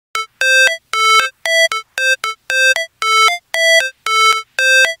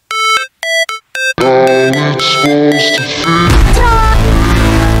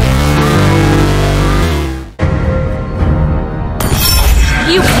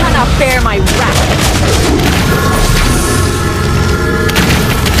bear my wrath.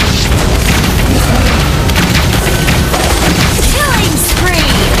 Killing spree!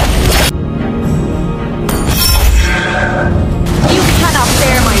 You cannot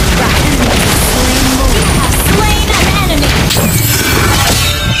bear my wrath. You have slain an enemy.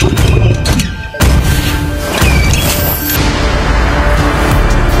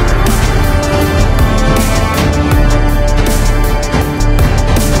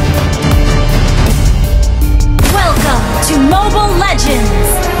 Mobile Legends!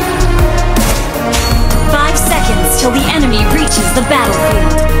 5 seconds till the enemy reaches the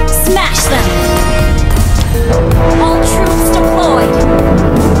battlefield. Smash them! All troops deployed!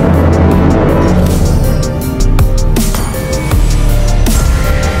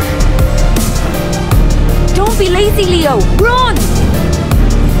 Don't be lazy, Leo! Run!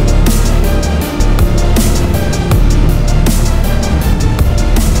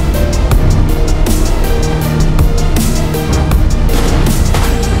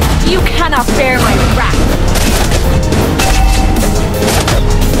 You cannot bear my wrath!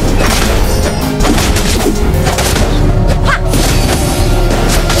 Ha!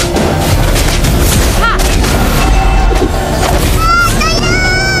 Ha!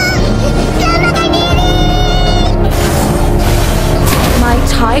 My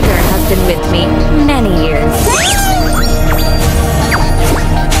tiger has been with me many years.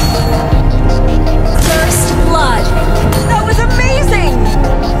 First blood! That was amazing!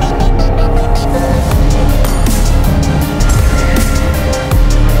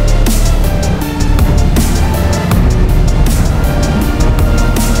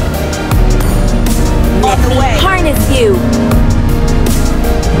 On the way. Harness you.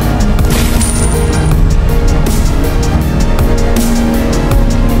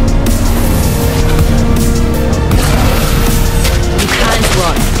 You can't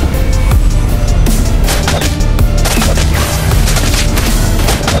run.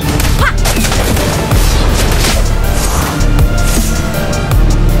 Ha!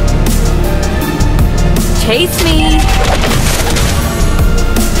 Chase me.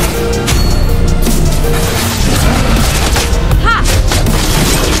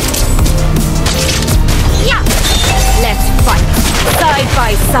 Side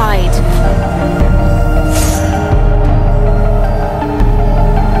by side.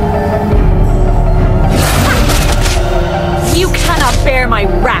 You cannot bear my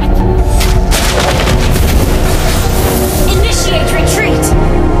wrath. Initiate retreat.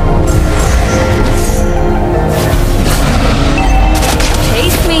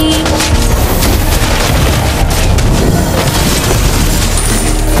 Chase me.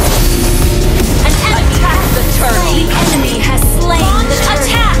 An attack the turtle. The enemy has slain the turtle.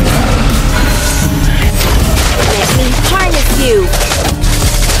 Attack! Let me harness you.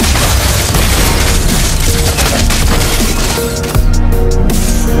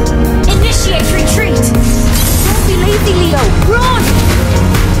 Initiate retreat. Don't be lazy, Leo. Run!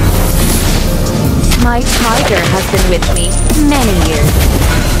 My tiger has been with me many years.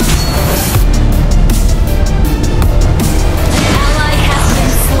 An ally has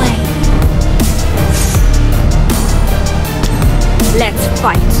been slain. Let's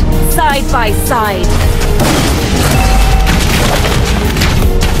fight, side by side.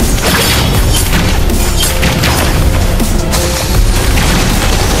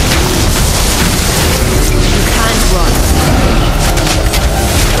 You can't run.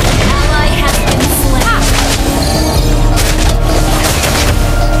 Ally has been slain.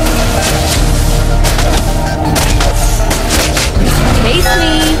 Chase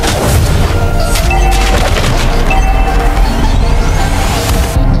me.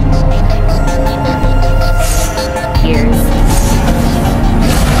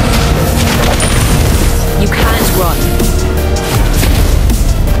 You can't run.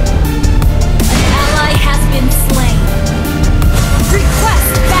 An ally has been slain.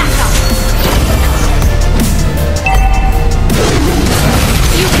 Request backup.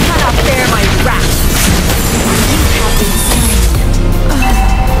 You cannot bear my wrath. You have been slain.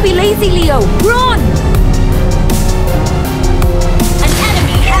 Be lazy, Leo. Run! An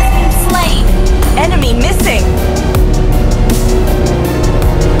enemy has been slain. Enemy missing.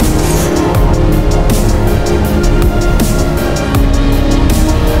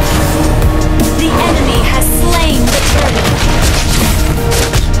 The enemy has slain the turtle.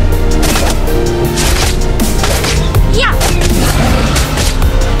 Yeah!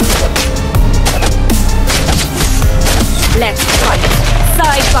 Let's fight,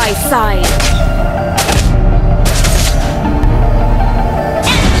 side by side.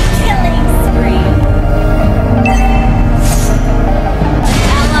 Enemy killing spree. An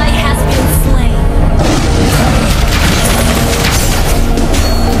ally has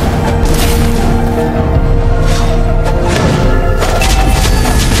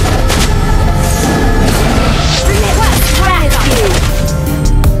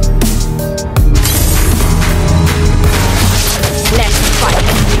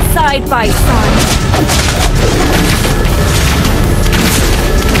by side.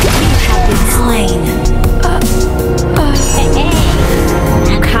 You have been slain.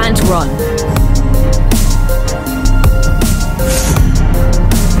 You can't run.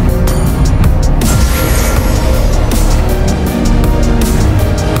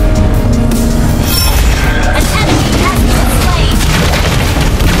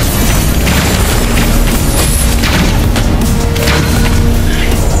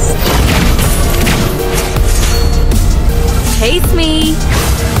 Chase me!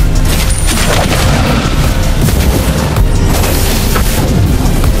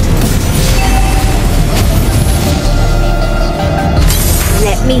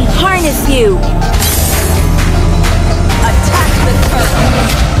 Let me harness you! Attack the turtle!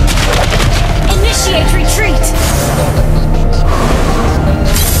 Initiate retreat!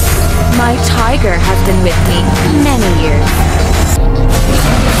 My tiger has been with me many years.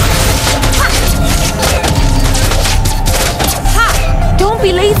 Don't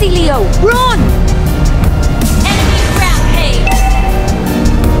be lazy, Leo! Run! Enemy rampage!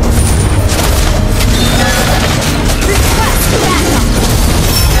 Request backup!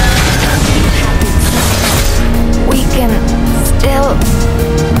 We can still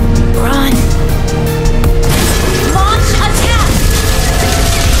run. Launch attack!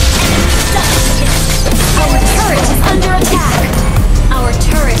 Our turret is under attack! Our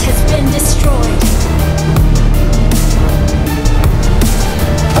turret has been destroyed.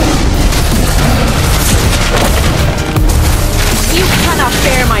 You cannot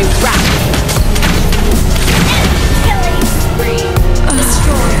bear my wrath! Killing spree!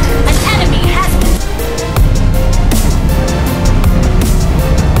 Destroyed! An enemy has been...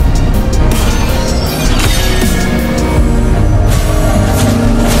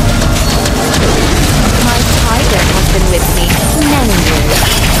 My tiger has been with me many years.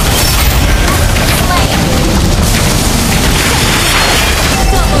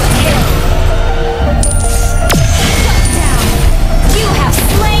 Double kill!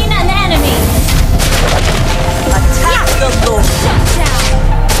 Attack the Lord! Shut down!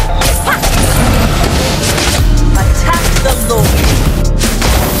 Attack the Lord!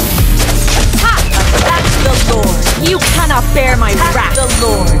 Attack the Lord! You cannot bear my wrath! Attack the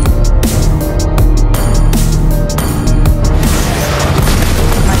Lord!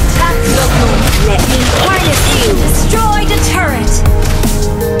 Attack the Lord! Let me harness you! Destroy the turret!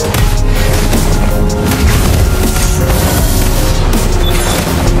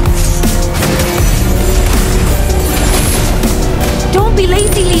 Don't be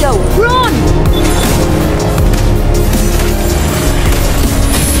lazy, Leo! Run!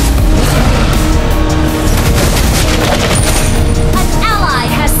 An ally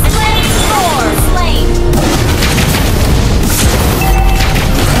has slain Thor! Slain!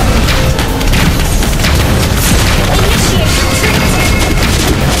 Initiate retreat!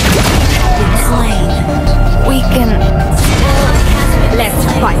 Slain. We can... Let's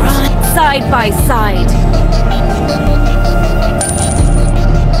fight! Side by side!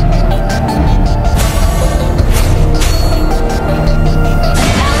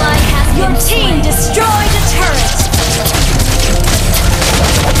 Your team destroyed the turret!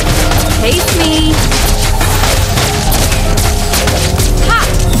 Chase me! Ha!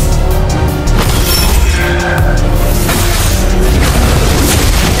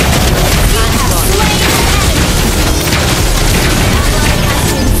 You have slain an enemy!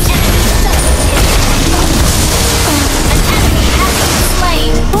 An enemy has been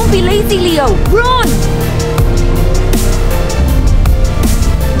slain! Don't be lazy, Leo! Run!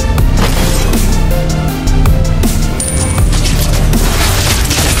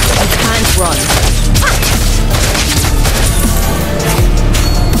 Run.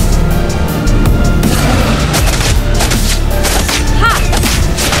 Ha!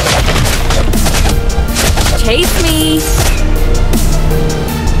 Chase me!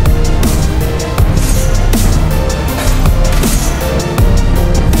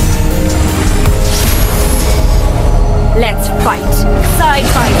 Let's fight, side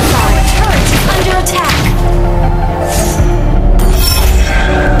by side. Turret is under attack.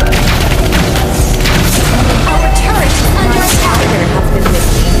 Our turret is under attack. My tiger has been with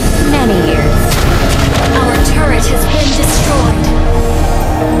me many years. Our turret has been destroyed.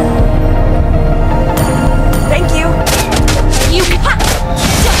 Thank you. You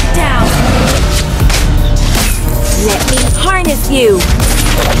shut down. Let me harness you.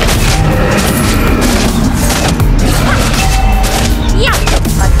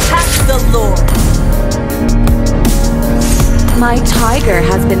 Attack the Lord. My tiger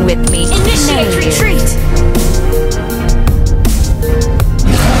has been with me. Initiate retreat.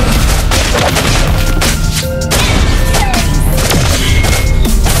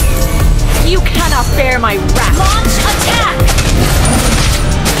 spare my wrath. Launch attack!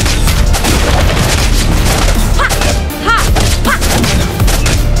 Ha! Ha! Ha!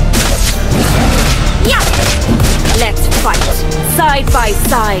 Yeah! Let's fight, side by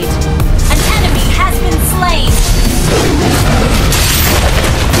side. An enemy has been slain!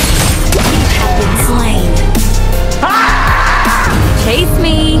 You have been slain. Chase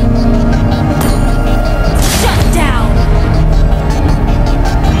me! Shut down!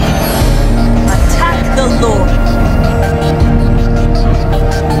 Attack the Lord!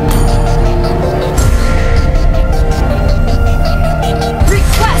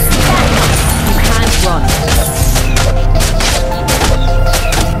 Request backup! You can't run.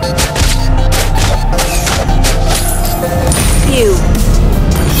 You.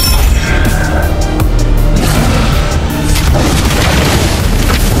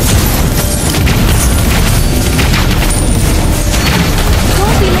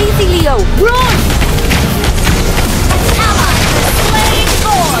 Don't be lazy, Leo. Run! An ally has slain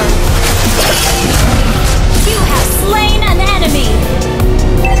Thor! You have slain an enemy!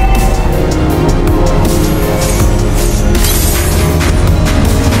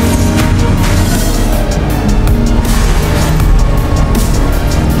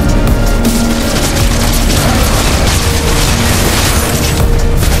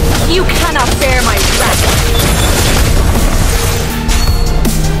 You cannot bear my wrath.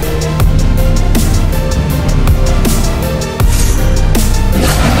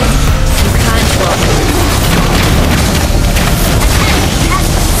 You can't run.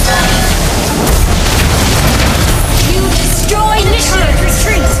 You destroyed the turret!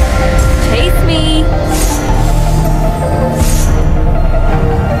 Retreat! Chase me.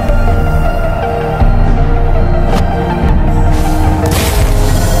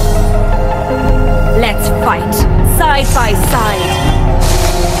 Let's fight, side by side.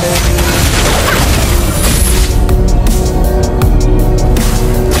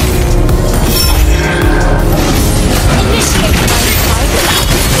 Initiate killing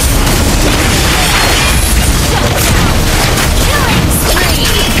spree!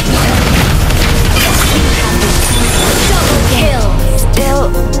 Double kill! Still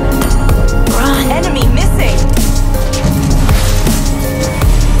run. Enemy missing!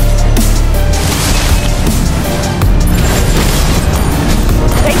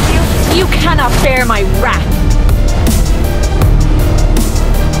 Thank you. You cannot bear my wrath.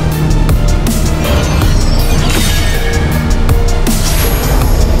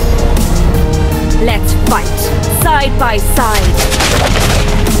 Let's fight, side by side.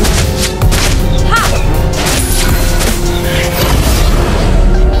 Ha!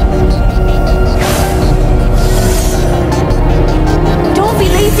 Don't be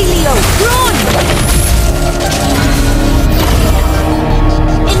lazy, Leo. Run!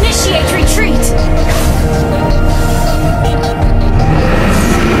 Initiate retreat!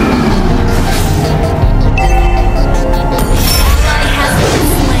 Ally has been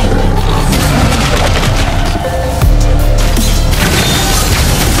slain.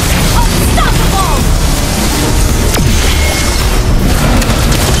 Unstoppable!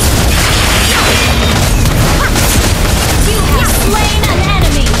 You have slain an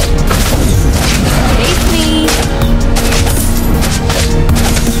enemy! Chase me.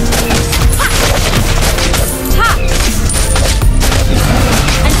 Ha!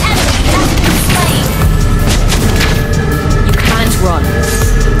 An enemy has been slain! You can't run.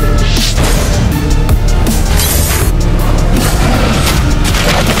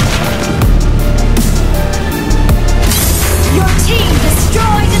 Your team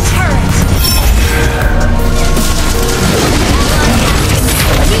destroyed a turret!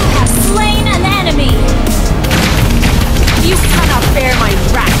 You have slain an enemy! You cannot bear my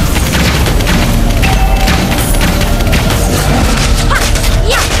wrath. Ha!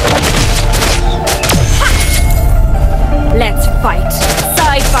 Yeah! Ha! Let's fight,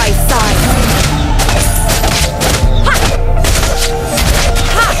 side by side. Ha!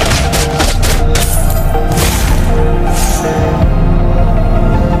 Ha!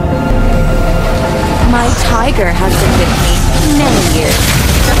 My tiger has been with me many years.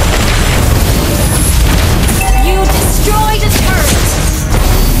 You destroyed a turret!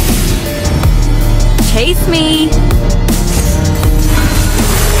 Chase me.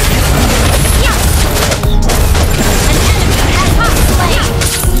 Yeah! An enemy has been slain!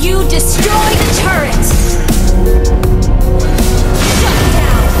 You destroyed a turret! Shut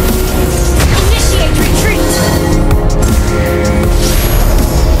down! Initiate retreat!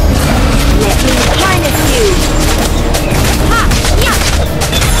 Let me harness you. Ha! Yeah!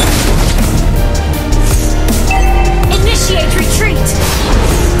 Initiate retreat!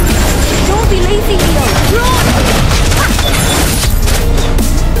 Don't be lazy,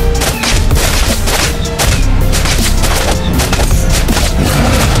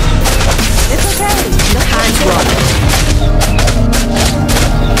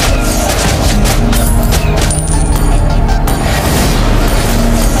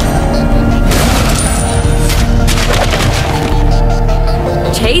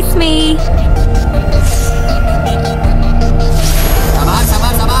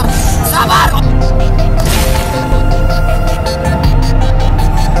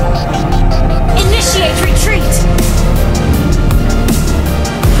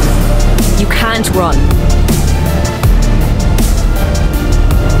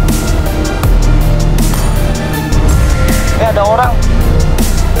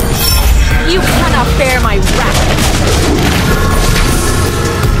 You cannot bear my wrath.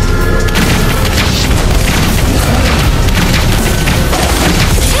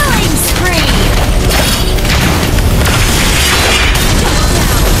 Killing spree!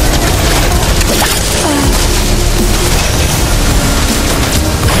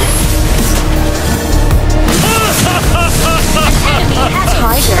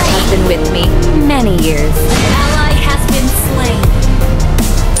 Tiger has been with me many years. Ally has been slain.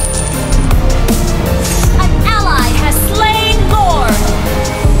 An ally has slain more.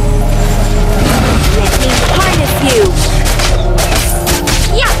 Let me harness you.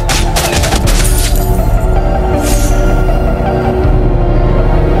 Yeah.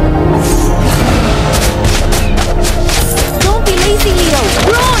 Don't be lazy, Leo.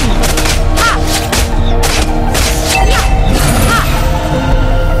 Run! Ha! Yeah! Ha!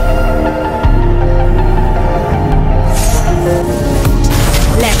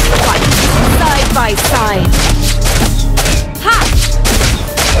 Let's fight side by side. Ha!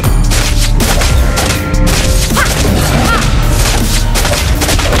 Ha! Ha!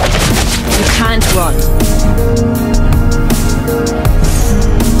 You can't run.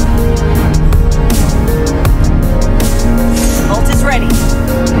 Ult is ready.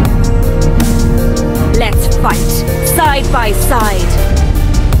 Let's fight side by side.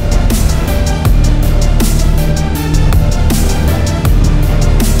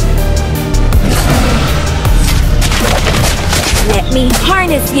 Let me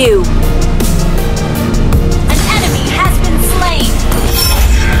harness you. An enemy has been slain.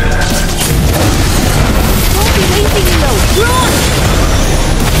 Don't be lazy, Leo. Run!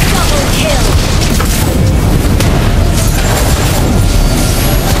 Double kill.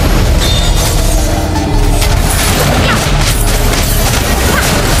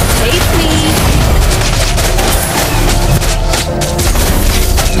 Take me.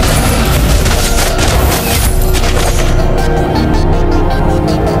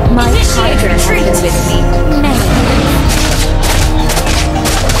 My tiger has been with me many years.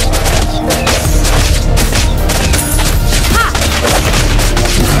 Ha!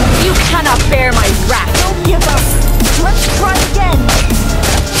 You cannot bear my wrath. Don't give up. Let's try again.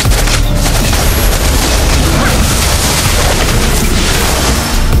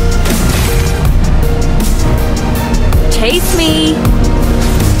 Chase me.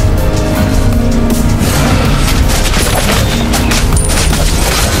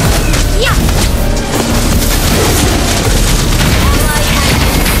 Yeah. Ally has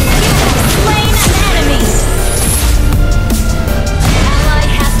slain an enemy. Ally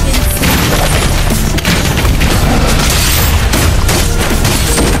has been slain.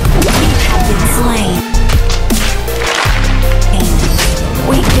 You have been slain. And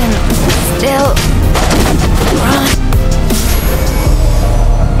we can still run.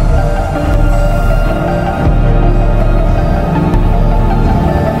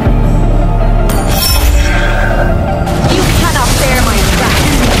 You cannot bear my wrath.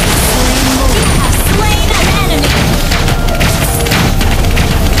 You have slain an enemy.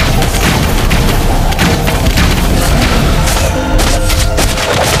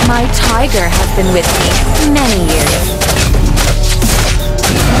 My tiger has been with me many years.